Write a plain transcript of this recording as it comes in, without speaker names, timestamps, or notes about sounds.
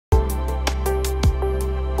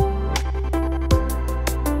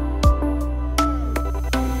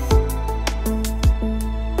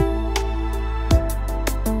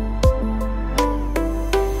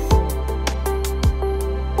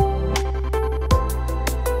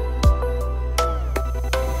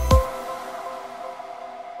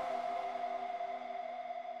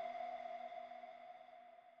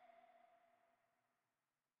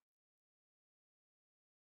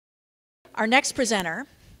Our next presenter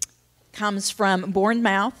comes from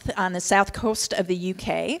Bournemouth on the south coast of the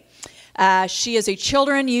UK. She is a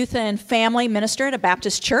children, youth, and family minister at a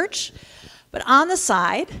Baptist church. But on the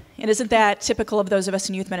side, and isn't that typical of those of us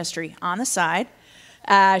in youth ministry, on the side,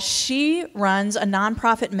 she runs a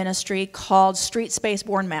nonprofit ministry called Streetspace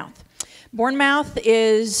Bournemouth. Bournemouth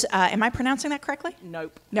is, am I pronouncing that correctly?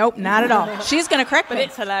 Nope. Nope, not at all. She's going to correct me. But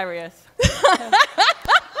it's hilarious.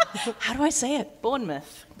 How do I say it?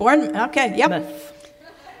 Bournemouth. Okay, yep.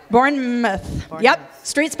 Bournemouth. Yep,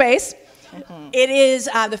 Streetspace. It is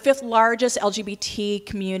the 5th largest LGBT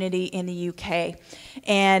community in the UK.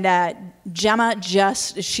 And Gemma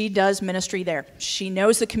she does ministry there. She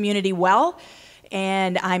knows the community well.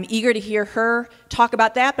 And I'm eager to hear her talk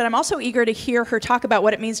about that, but I'm also eager to hear her talk about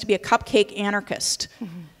what it means to be a cupcake anarchist,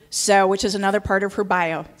 which is another part of her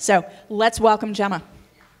bio. So let's welcome Gemma.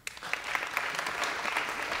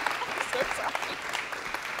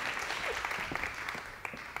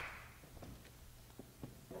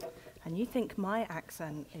 And you think my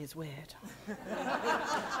accent is weird.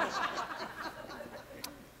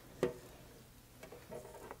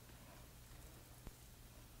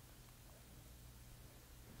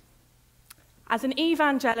 As an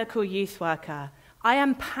evangelical youth worker, I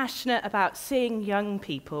am passionate about seeing young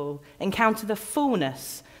people encounter the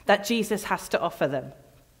fullness that Jesus has to offer them.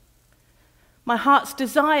 My heart's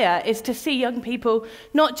desire is to see young people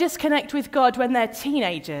not just connect with God when they're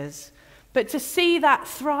teenagers, but to see that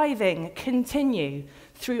thriving continue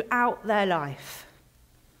throughout their life.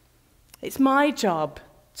 It's my job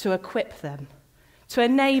to equip them, to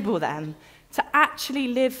enable them to actually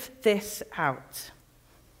live this out.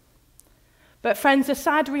 But friends, the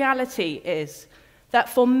sad reality is that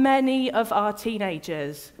for many of our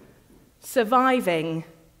teenagers, surviving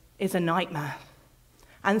is a nightmare.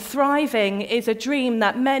 And thriving is a dream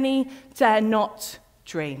that many dare not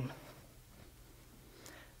dream.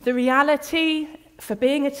 The reality for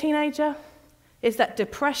being a teenager is that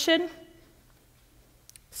depression,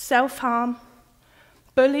 self-harm,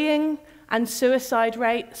 bullying, and suicide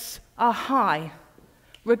rates are high,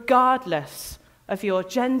 regardless of your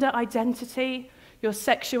gender identity, your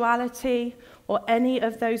sexuality, or any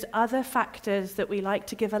of those other factors that we like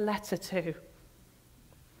to give a letter to.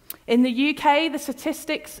 In the UK, the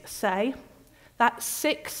statistics say that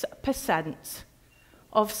 6%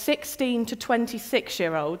 of 16 to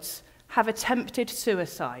 26-year-olds have attempted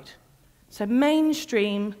suicide. So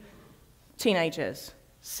mainstream teenagers,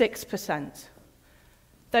 6%.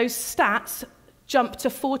 Those stats jump to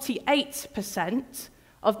 48%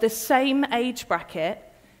 of the same age bracket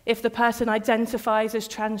if the person identifies as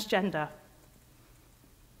transgender.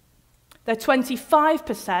 They're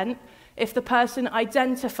 25% if the person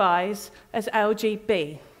identifies as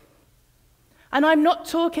LGBT. And I'm not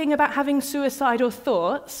talking about having suicidal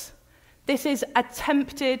thoughts. This is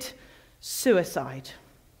attempted suicide.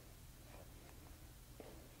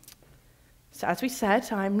 So as we said,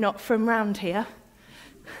 I'm not from round here.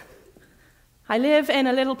 I live in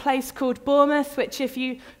a little place called Bournemouth, which if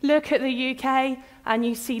you look at the UK and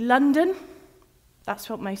you see London, that's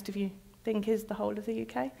what most of you think is the whole of the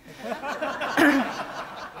UK.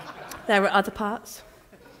 There are other parts.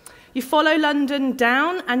 You follow London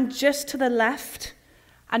down and just to the left,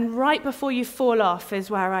 and right before you fall off is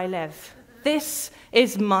where I live. This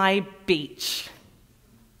is my beach.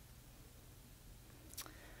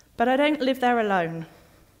 But I don't live there alone.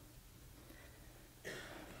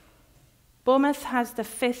 Bournemouth has the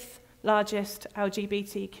 5th largest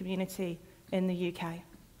LGBT community in the UK.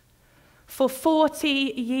 For 40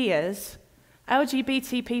 years,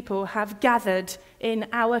 LGBT people have gathered in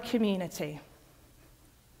our community.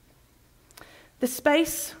 The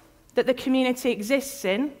space that the community exists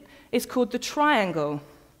in is called the Triangle.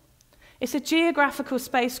 It's a geographical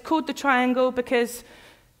space called the Triangle because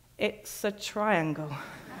it's a triangle.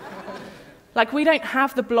 Like, we don't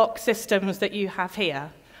have the block systems that you have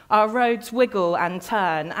here. Our roads wiggle and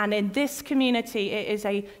turn, and in this community, it is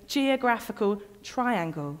a geographical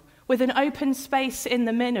triangle with an open space in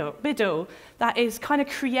the middle that is kind of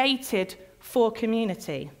created for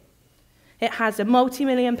community. It has a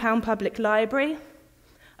multi-million-pound public library,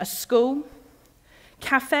 a school,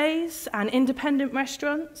 cafes and independent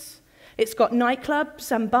restaurants. It's got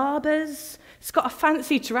nightclubs and barbers. It's got a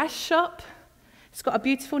fancy dress shop. It's got a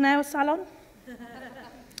beautiful nail salon.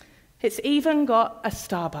 It's even got a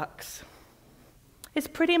Starbucks. It's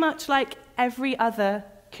pretty much like every other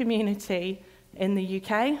community in the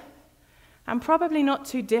UK, and probably not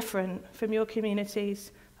too different from your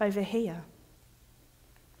communities over here.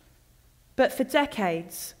 But for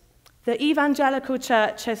decades, the evangelical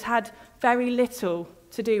church has had very little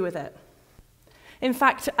to do with it. In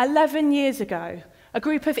fact, 11 years ago, a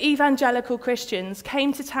group of evangelical Christians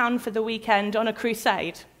came to town for the weekend on a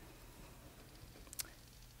crusade.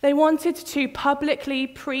 They wanted to publicly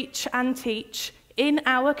preach and teach in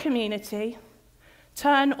our community,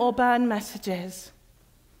 turn or burn messages.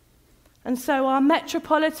 And so our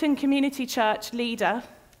Metropolitan Community Church leader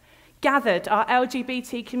gathered our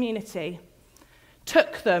LGBT community,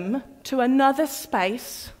 took them to another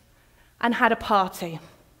space, and had a party.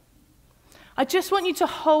 I just want you to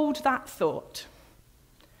hold that thought.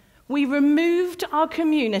 We removed our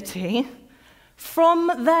community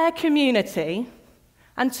from their community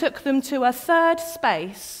and took them to a third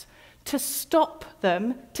space to stop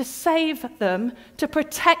them, to save them, to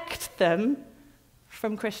protect them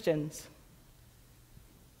from Christians.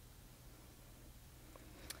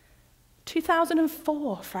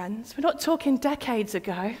 2004, friends. We're not talking decades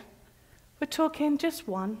ago. We're talking just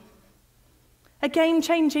one. A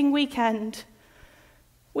game-changing weekend.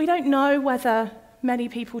 We don't know whether many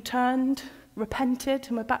people turned, repented,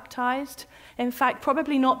 and were baptized. In fact,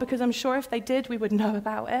 probably not, because I'm sure if they did, we would know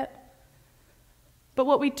about it. But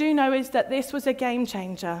what we do know is that this was a game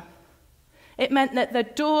changer. It meant that the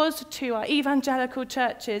doors to our evangelical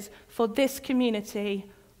churches for this community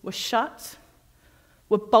were shut,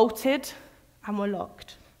 were bolted, and were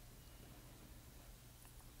locked.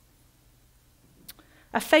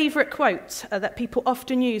 A favourite quote that people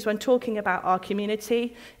often use when talking about our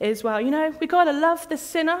community is, well, we got to love the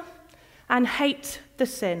sinner and hate the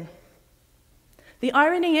sin. The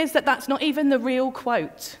irony is that that's not even the real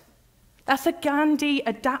quote. That's a Gandhi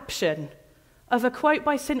adaptation of a quote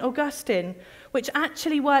by St. Augustine, which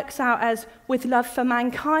actually works out as, with love for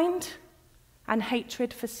mankind and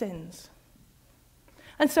hatred for sins.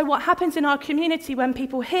 And so what happens in our community when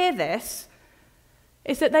people hear this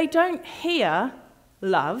is that they don't hear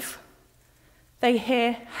love, they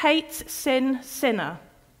hear hate, sin, sinner.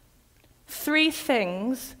 Three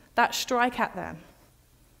things that strike at them.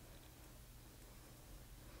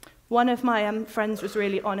 One of my friends was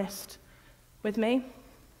really honest with me.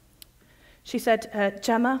 She said,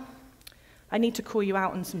 Gemma, I need to call you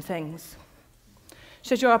out on some things. She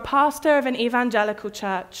said, you're a pastor of an evangelical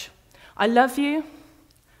church. I love you,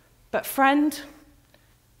 but friend,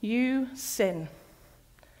 you sin.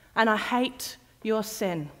 And I hate your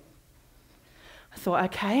sin. I thought,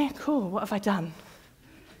 okay, cool, what have I done?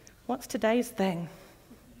 What's today's thing?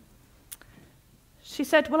 She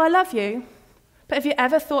said, well, I love you, but have you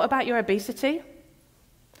ever thought about your obesity?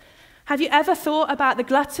 Have you ever thought about the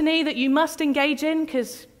gluttony that you must engage in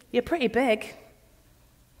because you're pretty big?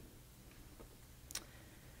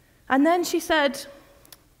 And then she said,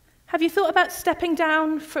 have you thought about stepping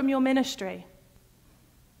down from your ministry?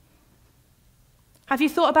 Have you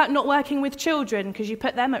thought about not working with children because you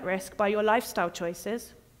put them at risk by your lifestyle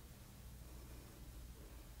choices?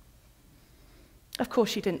 Of course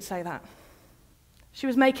she didn't say that. She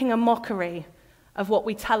was making a mockery of what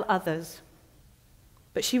we tell others.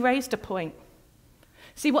 But she raised a point.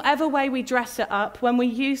 See, whatever way we dress it up, when we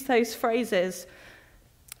use those phrases,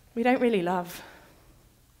 we don't really love.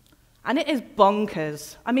 And it is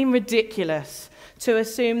bonkers, ridiculous, to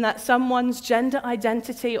assume that someone's gender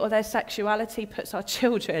identity or their sexuality puts our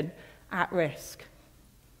children at risk.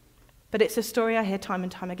 But it's a story I hear time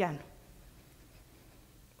and time again.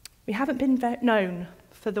 We haven't been known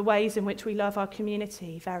for the ways in which we love our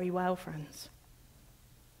community very well, friends.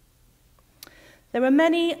 There were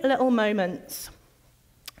many little moments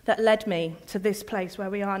that led me to this place where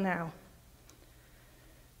we are now.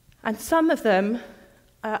 And some of them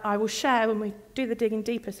I will share when we do the Digging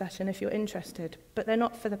Deeper session if you're interested, but they're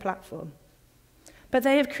not for the platform. But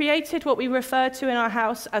they have created what we refer to in our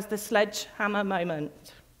house as the sledgehammer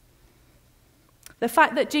moment. The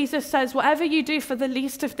fact that Jesus says, whatever you do for the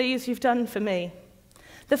least of these, you've done for me.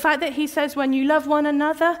 The fact that he says, when you love one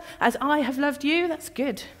another as I have loved you, that's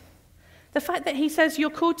good. The fact that he says,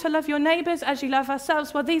 you're called to love your neighbours as you love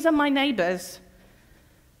ourselves, well, these are my neighbours.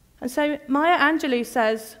 And so Maya Angelou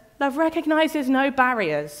says, love recognises no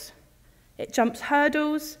barriers. It jumps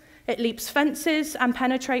hurdles, it leaps fences and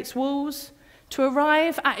penetrates walls to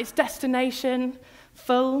arrive at its destination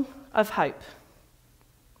full of hope.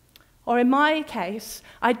 Or in my case,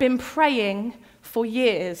 I'd been praying for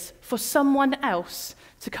years for someone else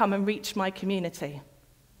to come and reach my community.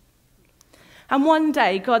 And one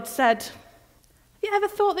day God said, have you ever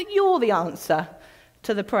thought that you're the answer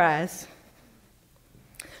to the prayers?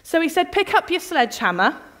 So he said, pick up your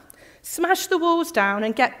sledgehammer, smash the walls down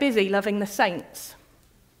and get busy loving the saints.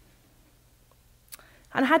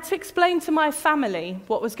 And I had to explain to my family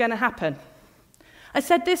what was going to happen. I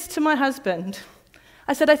said this to my husband,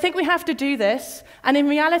 I said, I think we have to do this, and in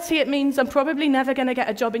reality it means I'm probably never going to get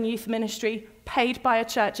a job in youth ministry paid by a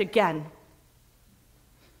church again.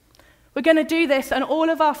 We're going to do this, and all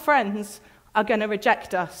of our friends are going to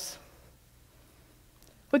reject us.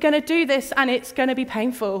 We're going to do this, and it's going to be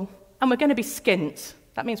painful, and we're going to be skint.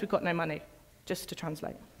 That means we've got no money, just to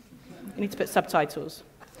translate. You need to put subtitles.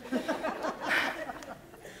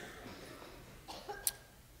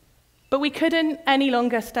 But we couldn't any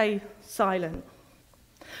longer stay silent.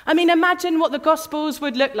 I mean, imagine what the Gospels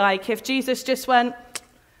would look like if Jesus just went,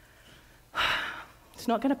 it's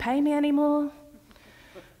not going to pay me anymore.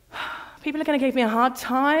 People are going to give me a hard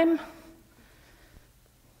time.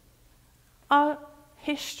 Our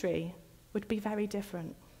history would be very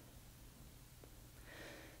different.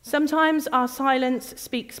 Sometimes our silence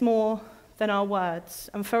speaks more than our words,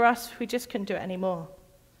 and for us, we just couldn't do it anymore.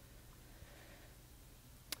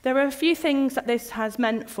 There are a few things that this has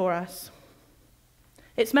meant for us.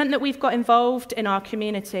 It's meant that we've got involved in our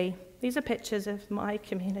community. These are pictures of my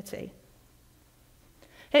community.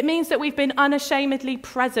 It means that we've been unashamedly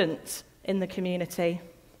present in the community.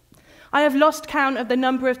 I have lost count of the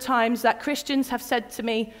number of times that Christians have said to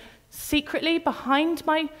me, secretly behind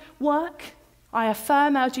my work, I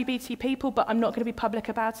affirm LGBT people, but I'm not going to be public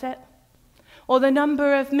about it. Or the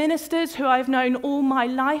number of ministers who I've known all my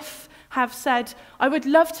life have said, I would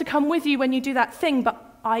love to come with you when you do that thing,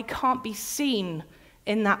 but I can't be seen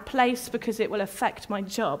in that place because it will affect my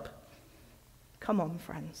job. Come on,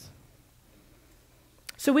 friends.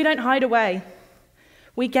 So we don't hide away.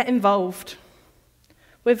 We get involved.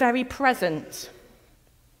 We're very present.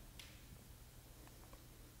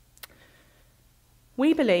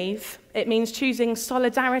 We believe it means choosing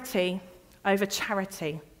solidarity over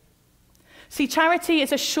charity. See, charity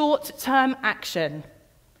is a short-term action.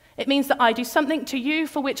 It means that I do something to you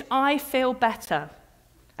for which I feel better,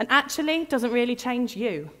 and actually doesn't really change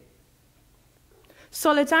you.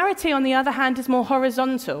 Solidarity, on the other hand, is more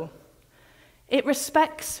horizontal. It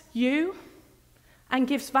respects you and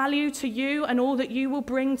gives value to you and all that you will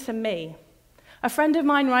bring to me. A friend of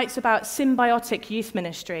mine writes about symbiotic youth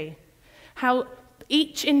ministry, how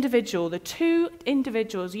each individual, the two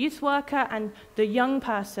individuals, youth worker and the young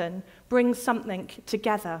person, bring something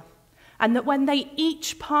together. And that when they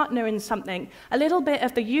each partner in something, a little bit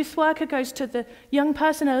of the youth worker goes to the young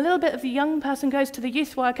person, and a little bit of the young person goes to the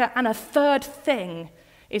youth worker, and a third thing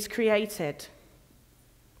is created.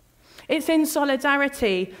 It's in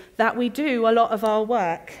solidarity that we do a lot of our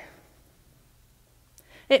work.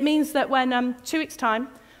 It means that when 2 weeks' time,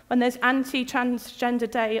 when there's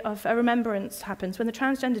Anti-Transgender Day of Remembrance happens, when the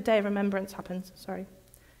Transgender Day of Remembrance happens, sorry,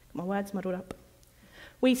 my words muddled up,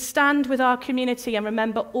 we stand with our community and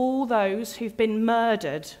remember all those who've been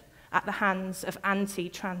murdered at the hands of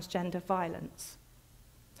anti-transgender violence.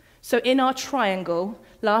 So in our triangle,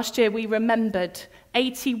 last year we remembered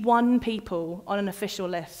 81 people on an official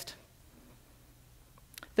list.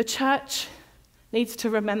 The church needs to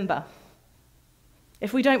remember.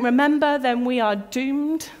 If we don't remember, then we are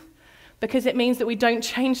doomed, because it means that we don't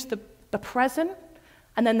change the present,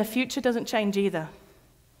 and then the future doesn't change either.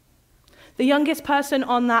 The youngest person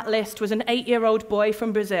on that list was an 8-year-old boy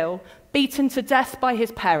from Brazil, beaten to death by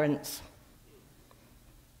his parents.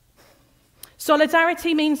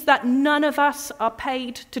 Solidarity means that none of us are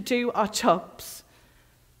paid to do our jobs.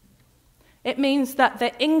 It means that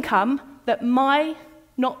the income that my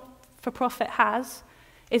not-for-profit has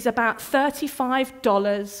is about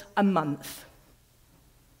 $35 a month.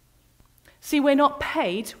 See, we're not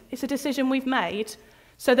paid, it's a decision we've made,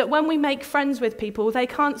 so that when we make friends with people, they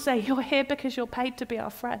can't say, you're here because you're paid to be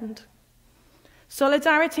our friend.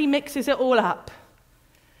 Solidarity mixes it all up.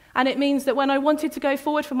 And it means that when I wanted to go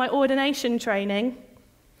forward for my ordination training,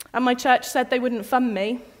 and my church said they wouldn't fund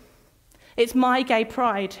me, it's my gay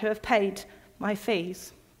pride who have paid my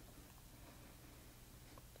fees.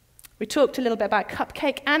 We talked a little bit about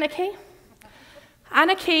cupcake anarchy.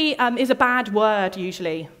 Anarchy is a bad word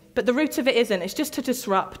usually, but the root of it isn't. It's just to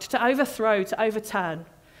disrupt, to overthrow, to overturn.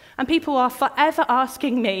 And people are forever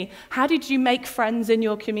asking me, how did you make friends in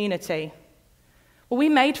your community? Well, we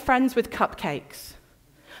made friends with cupcakes.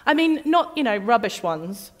 I mean, not, rubbish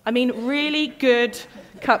ones. I mean, really good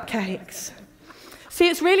cupcakes. See,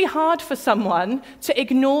 it's really hard for someone to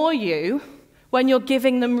ignore you when you're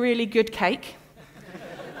giving them really good cake.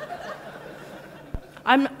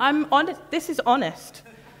 I'm honest. This is honest.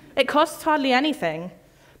 It costs hardly anything.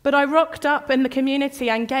 But I rocked up in the community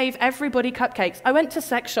and gave everybody cupcakes. I went to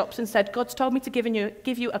sex shops and said, God's told me to give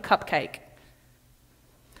you a cupcake.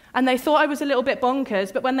 And they thought I was a little bit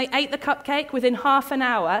bonkers, but when they ate the cupcake, within half an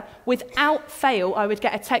hour, without fail, I would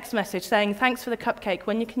get a text message saying, thanks for the cupcake,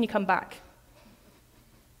 when can you come back?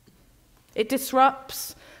 It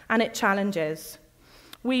disrupts and it challenges.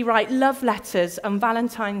 We write love letters on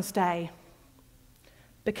Valentine's Day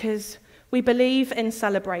because we believe in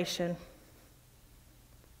celebration.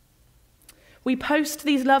 We post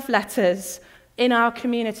these love letters in our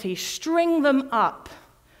community, string them up,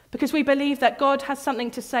 because we believe that God has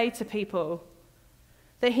something to say to people,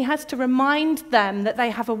 that he has to remind them that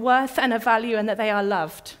they have a worth and a value and that they are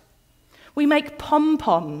loved. We make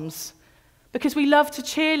pom-poms because we love to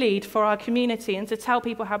cheerlead for our community and to tell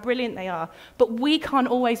people how brilliant they are, but we can't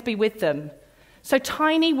always be with them. So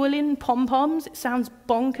tiny woolen pom-poms, it sounds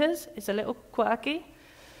bonkers, it's a little quirky.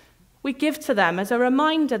 We give to them as a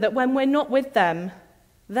reminder that when we're not with them,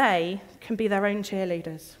 they can be their own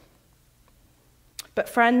cheerleaders. But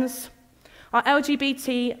friends, our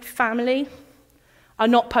LGBT family are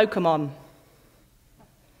not Pokemon.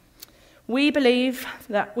 We believe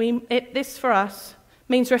that this for us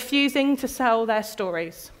means refusing to sell their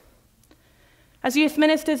stories. As youth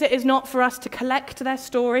ministers, it is not for us to collect their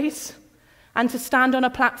stories and to stand on a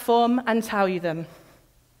platform and tell you them.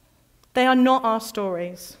 They are not our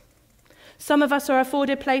stories. Some of us are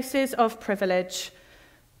afforded places of privilege,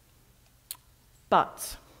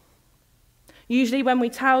 but usually when we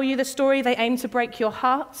tell you the story, they aim to break your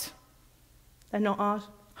heart. They're not our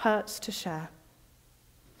hurts to share.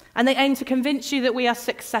 And they aim to convince you that we are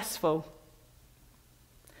successful.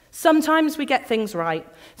 Sometimes we get things right.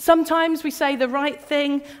 Sometimes we say the right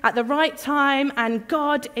thing at the right time and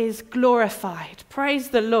God is glorified. Praise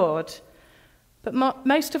the Lord. But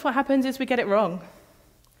most of what happens is we get it wrong.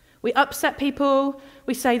 We upset people,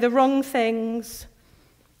 we say the wrong things,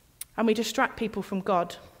 and we distract people from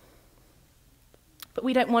God. But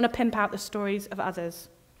we don't want to pimp out the stories of others.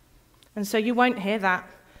 And so you won't hear that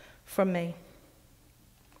from me.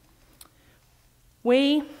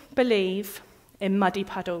 We believe in muddy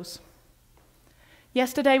puddles.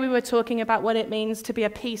 Yesterday we were talking about what it means to be a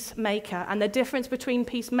peacemaker, and the difference between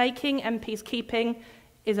peacemaking and peacekeeping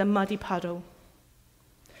is a muddy puddle.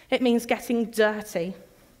 It means getting dirty.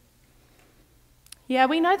 Yeah,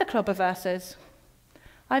 we know the Clobber verses.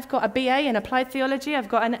 I've got a BA in applied theology, I've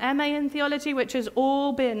got an MA in theology, which has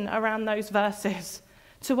all been around those verses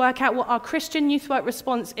to work out what our Christian youth work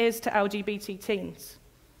response is to LGBT teens.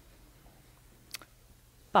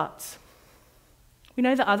 But we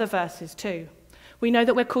know the other verses too. We know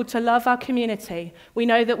that we're called to love our community. We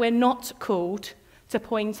know that we're not called to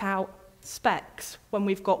point out specks when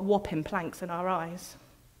we've got whopping planks in our eyes.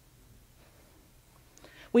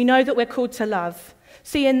 We know that we're called to love.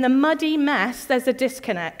 See, in the muddy mess, there's a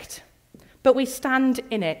disconnect, but we stand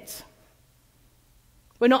in it.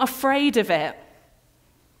 We're not afraid of it.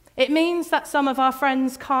 It means that some of our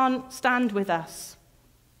friends can't stand with us.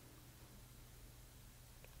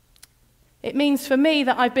 It means for me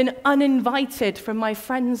that I've been uninvited from my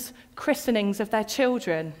friends' christenings of their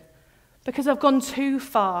children because I've gone too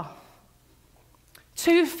far.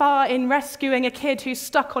 Too far in rescuing a kid who's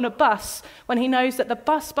stuck on a bus when he knows that the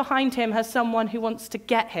bus behind him has someone who wants to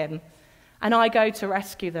get him, and I go to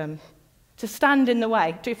rescue them. To stand in the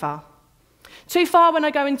way, too far. Too far when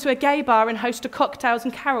I go into a gay bar and host a cocktails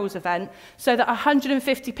and carols event so that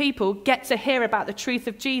 150 people get to hear about the truth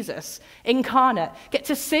of Jesus incarnate, get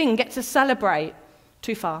to sing, get to celebrate.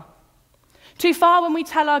 Too far. Too far when we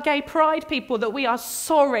tell our gay pride people that we are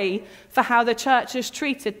sorry for how the church has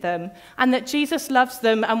treated them and that Jesus loves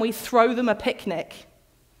them and we throw them a picnic.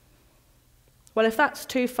 Well, if that's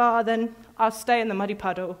too far, then I'll stay in the muddy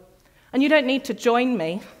puddle. And you don't need to join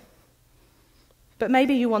me, but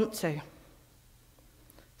maybe you want to.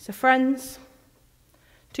 So friends,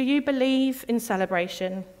 do you believe in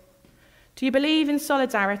celebration? Do you believe in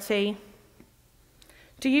solidarity?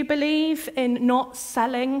 Do you believe in not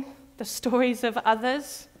selling the stories of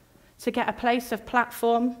others to get a place of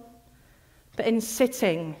platform, but in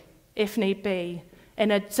sitting, if need be, in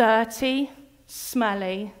a dirty,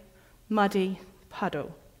 smelly, muddy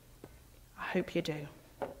puddle? I hope you do.